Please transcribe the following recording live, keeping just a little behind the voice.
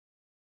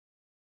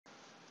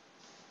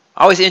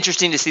Always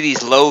interesting to see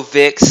these low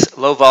VIX,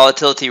 low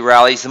volatility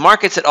rallies. The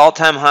market's at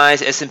all-time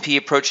highs. S&P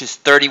approaches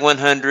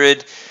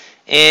 3,100.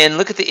 And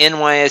look at the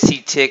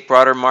NYSE tick,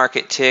 broader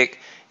market tick.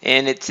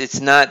 And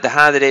it's not, the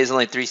high of the day is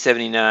only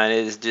 379.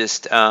 It is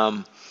just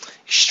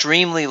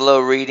extremely low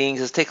readings.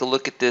 Let's take a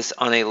look at this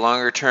on a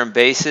longer term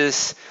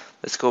basis.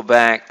 Let's go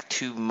back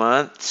 2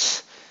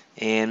 months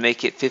and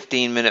make it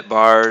 15-minute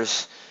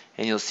bars,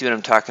 and you'll see what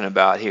I'm talking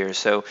about here.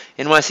 So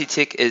NYSE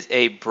tick is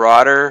a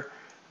broader,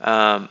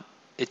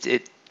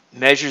 it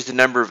measures the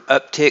number of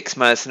upticks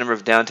minus the number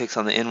of downticks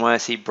on the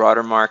NYSE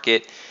broader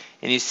market.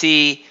 And you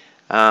see,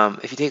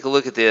 if you take a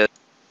look at this,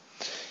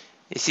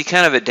 you see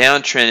kind of a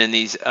downtrend in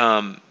these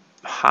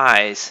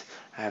highs.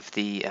 I have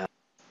the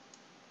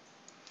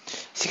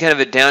see kind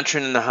of a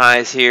downtrend in the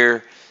highs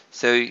here.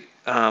 So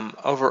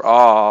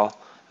overall,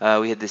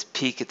 we had this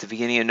peak at the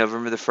beginning of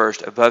November the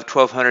 1st, above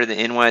 1,200, the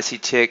NYSE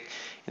tick,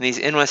 and these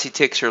NYSE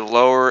ticks are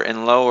lower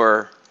and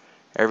lower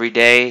every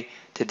day.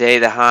 Today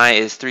the high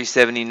is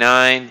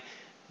 379,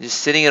 just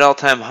sitting at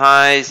all-time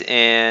highs,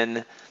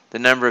 and the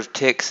number of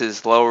ticks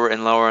is lower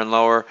and lower and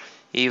lower.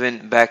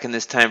 Even back in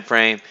this time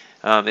frame,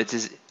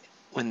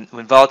 when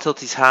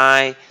volatility is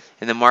high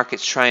and the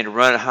market's trying to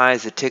run at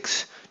highs, the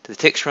ticks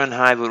run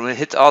high, but when it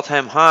hits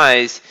all-time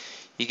highs,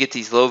 you get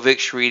these low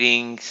VIX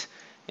readings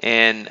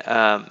and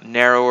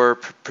narrower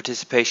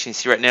participation. You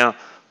see right now,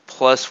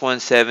 plus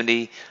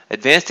 170.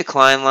 Advanced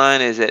decline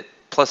line is at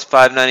plus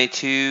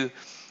 592.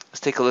 Let's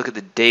take a look at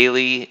the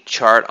daily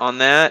chart on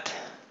that.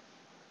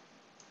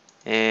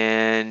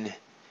 And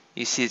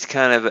you see it's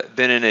kind of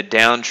been in a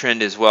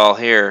downtrend as well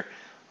here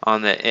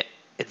on the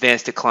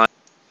advanced decline.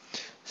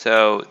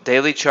 So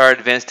daily chart,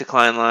 advanced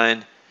decline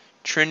line,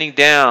 trending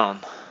down,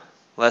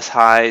 less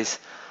highs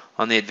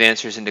on the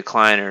advancers and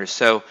decliners.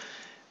 So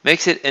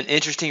makes it an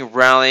interesting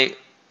rally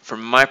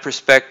from my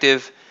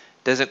perspective.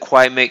 Doesn't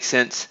quite make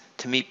sense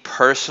to me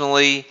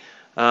personally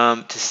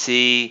to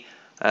see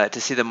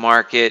the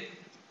market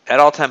at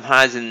all-time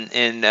highs,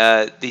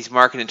 and these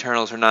market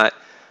internals are not,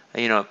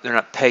 they're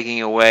not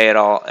pegging away at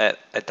all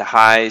at the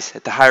highs,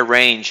 at the high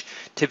range.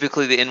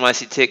 Typically the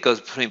NYSE tick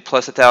goes between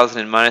plus 1,000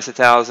 and minus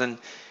 1,000, and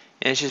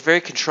it's just very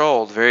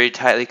controlled, very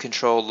tightly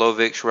controlled low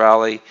VIX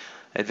rally.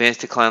 Advanced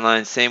decline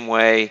line, same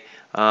way,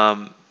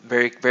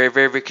 very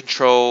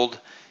controlled.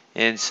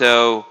 And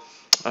so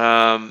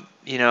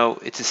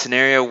it's a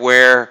scenario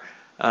where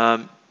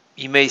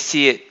you may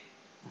see it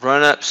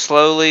run up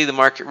slowly, the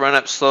market run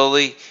up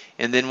slowly,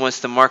 and then once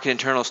the market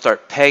internals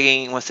start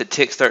pegging, once the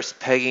tick starts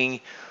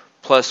pegging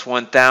plus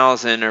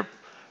 1,000 or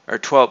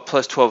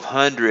plus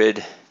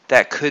 1,200,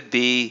 that could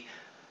be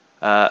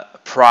a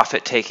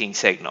profit-taking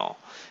signal.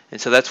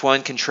 And so that's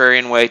one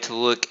contrarian way to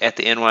look at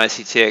the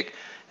NYSE tick.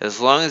 As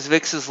long as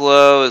VIX is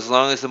low, as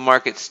long as the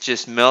market's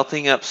just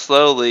melting up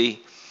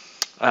slowly,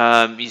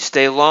 you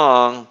stay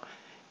long,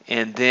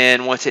 and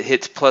then once it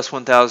hits plus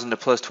 1,000 to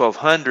plus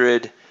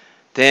 1,200,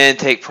 then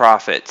take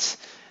profits,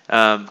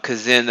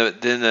 because then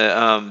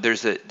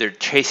they're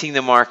chasing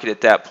the market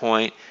at that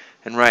point,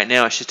 and right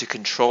now it's just a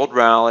controlled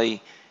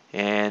rally,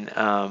 and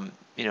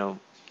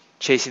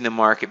chasing the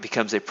market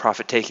becomes a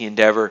profit-taking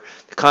endeavor.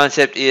 The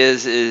concept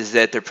is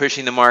that they're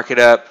pushing the market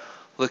up,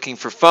 looking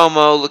for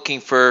FOMO,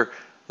 looking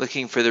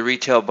for the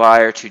retail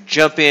buyer to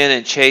jump in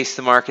and chase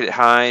the market at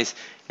highs,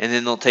 and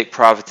then they'll take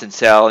profits and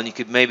sell, and you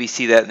could maybe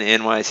see that in the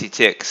NYSE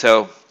tick.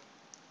 So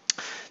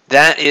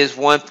that is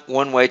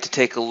one way to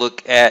take a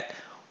look at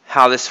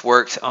how this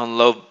works on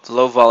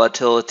low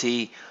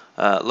volatility,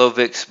 low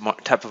VIX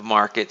type of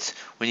markets.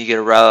 When you get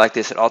a rally like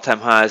this at all-time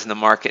highs and the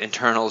market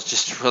internals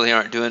just really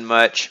aren't doing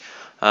much,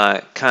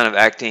 kind of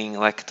acting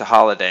like it's a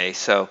holiday.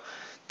 So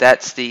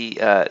that's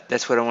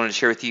what I wanted to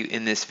share with you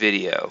in this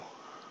video.